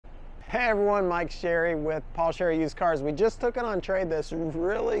Hey everyone, Mike Sherry with Paul Sherry Used Cars. We just took it on trade. This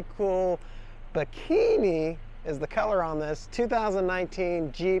really cool Bikini is the color on this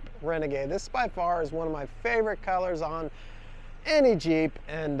 2019 Jeep Renegade. This by far is one of my favorite colors on any Jeep,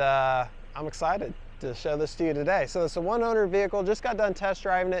 and I'm excited to show this to you today. So it's a one owner vehicle, just got done test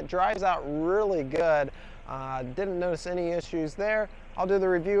driving it, drives out really good. Didn't notice any issues there. I'll do the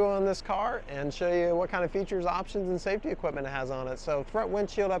review on this car and show you what kind of features, options, and safety equipment it has on it. So front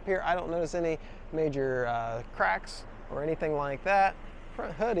windshield up here, I don't notice any major cracks or anything like that.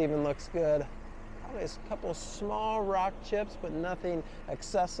 Front hood even looks good. Probably a couple small rock chips, but nothing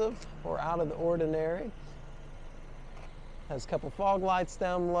excessive or out of the ordinary. Has a couple fog lights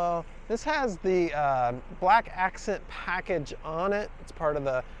down below. This has the black accent package on it. It's part of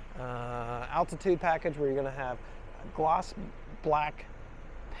the altitude package where you're going to have gloss black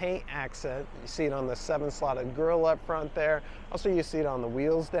paint accent. You see it on the 7-slotted grille up front there. Also, you see it on the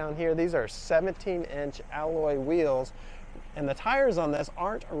wheels down here. These are 17-inch alloy wheels, and the tires on this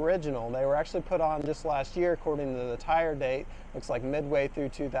aren't original. They were actually put on just last year according to the tire date. Looks like midway through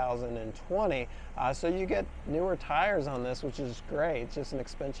 2020. So you get newer tires on this, which is great. It's just an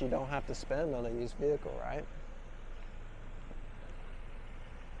expense you don't have to spend on a used vehicle, right?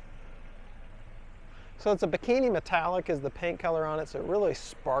 So it's a Bikini metallic is the paint color on it, so it really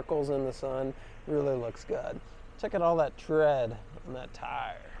sparkles in the sun. Really looks good. Check out all that tread on that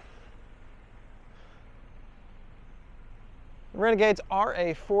tire. Renegades are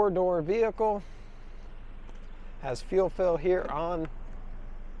a 4-door vehicle. Has fuel fill here on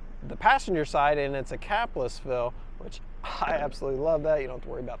the passenger side, and it's a capless fill, which I absolutely love that. You don't have to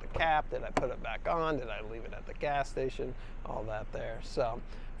worry about the cap. Did I put it back on? Did I leave it at the gas station? All that there. So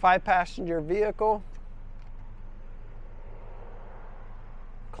 5-passenger vehicle.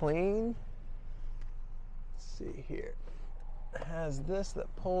 Clean. Let's see here. It has this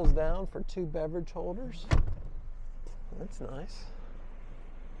that pulls down for 2 beverage holders. That's nice.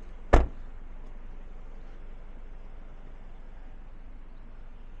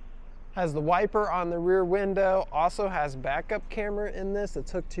 Has the wiper on the rear window. Also has backup camera in this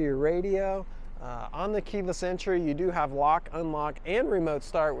that's hooked to your radio. On the keyless entry, you do have lock, unlock, and remote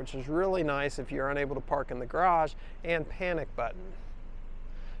start, which is really nice if you're unable to park in the garage, and panic button.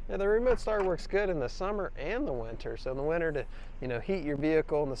 Now, the remote start works good in the summer and the winter. So in the winter to, heat your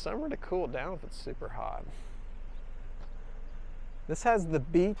vehicle, in the summer to cool it down if it's super hot. This has the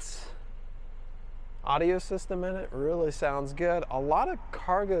Beats audio system in it. Really sounds good. A lot of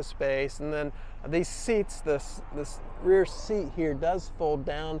cargo space, and then these seats, this rear seat here does fold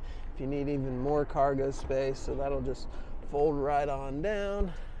down if you need even more cargo space, so that'll just fold right on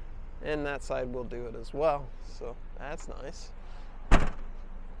down, and that side will do it as well, so that's nice.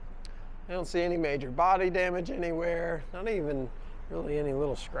 I don't see any major body damage anywhere, not even really any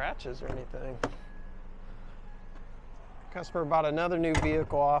little scratches or anything. Customer bought another new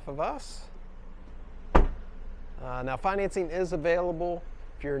vehicle off of us. Now, financing is available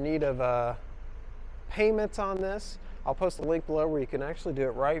if you're in need of payments on this. I'll post a link below where you can actually do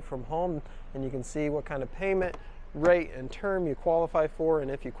it right from home, and you can see what kind of payment, rate, and term you qualify for,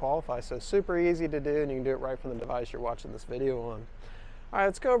 and if you qualify. So super easy to do, and you can do it right from the device you're watching this video on. All right,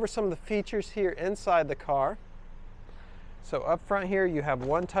 let's go over some of the features here inside the car. So up front here, you have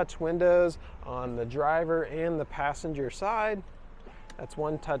one-touch windows on the driver and the passenger side. That's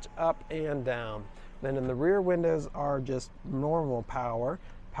one touch up and down. Then in the rear windows are just normal power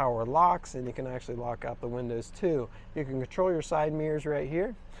locks, and you can actually lock out the windows too. You can control your side mirrors right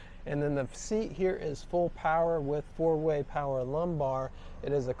here. And then the seat here is full power with 4-way power lumbar.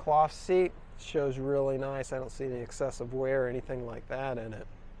 It is a cloth seat. Shows really nice. I don't see any excessive wear or anything like that in it.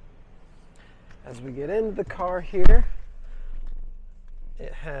 As we get into the car here,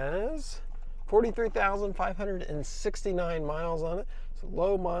 it has 43,569 miles on it. So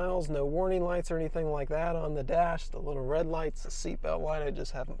low miles, no warning lights or anything like that on the dash. The little red lights, the seatbelt light, I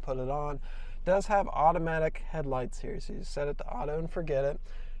just haven't put it on. It does have automatic headlights here, so you set it to auto and forget it.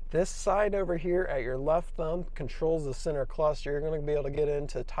 This side over here at your left thumb controls the center cluster. You're going to be able to get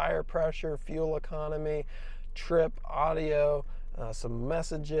into tire pressure, fuel economy, trip, audio, some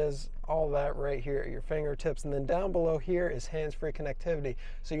messages, all that right here at your fingertips. And then down below here is hands-free connectivity.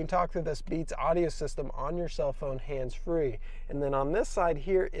 So you can talk through this Beats audio system on your cell phone hands-free. And then on this side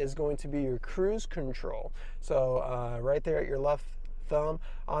here is going to be your cruise control. So right there at your left thumb.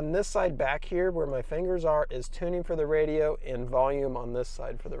 On this side back here where my fingers are is tuning for the radio and volume on this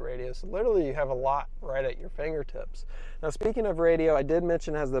side for the radio. So literally you have a lot right at your fingertips. Now speaking of radio, I did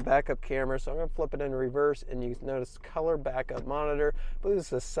mention it has the backup camera, so I'm going to flip it in reverse and you notice color backup monitor. I believe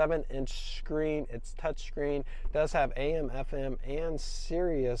this is a 7-inch screen. It's touch screen. It does have AM, FM, and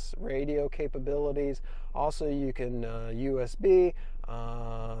Sirius radio capabilities. Also you can USB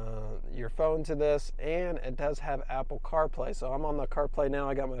your phone to this, and it does have Apple CarPlay. So I'm on the CarPlay now.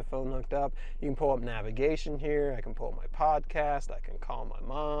 I got my phone hooked up. You can pull up navigation here. I can pull up my podcast. I can call my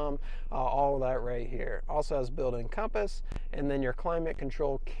mom. All of that right here. Also has built-in compass, and then your climate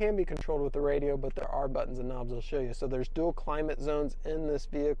control can be controlled with the radio, but there are buttons and knobs I'll show you. So there's dual climate zones in this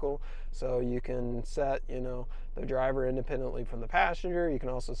vehicle, so you can set, you know, the driver independently from the passenger. You can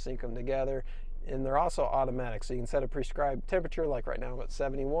also sync them together. And they're also automatic, so you can set a prescribed temperature, like right now I'm at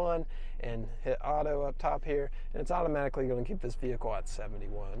 71, and hit auto up top here, and it's automatically going to keep this vehicle at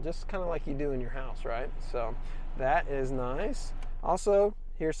 71, just kind of like you do in your house, right? So that is nice. Also,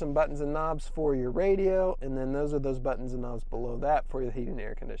 here's some buttons and knobs for your radio, and then those are those buttons and knobs below that for your heating and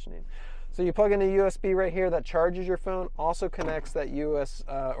air conditioning. So you plug in a USB right here that charges your phone, also connects that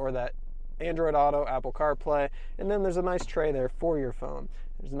or that Android Auto, Apple CarPlay, and then there's a nice tray there for your phone.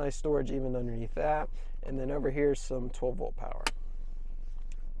 There's a nice storage even underneath that, and then over here some 12-volt power.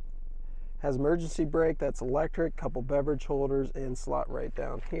 Has emergency brake, that's electric, couple beverage holders, and slot right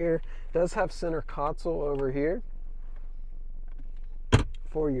down here. Does have center console over here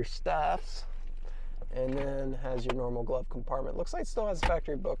for your stuffs, and then has your normal glove compartment. Looks like it still has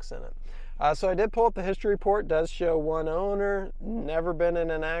factory books in it. So I did pull up the history report. Does show one owner, never been in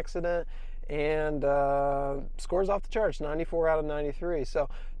an accident, and scores off the charts, 94 out of 93. So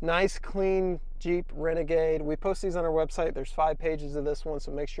nice, clean Jeep Renegade. We post these on our website. There's 5 pages of this one,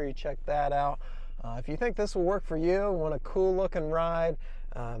 so make sure you check that out. If you think this will work for you and want a cool looking ride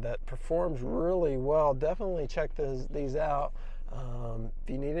that performs really well, definitely check these out. If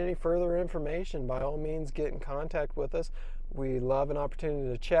you need any further information, by all means get in contact with us. We love an opportunity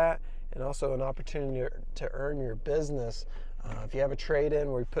to chat, and also an opportunity to earn your business. If you have a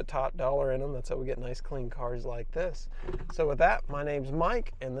trade-in where we put top dollar in them, that's how we get nice clean cars like this. So with that, my name's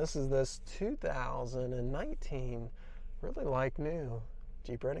Mike, and this is this 2019 really like new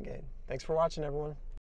Jeep Renegade. Thanks for watching, everyone.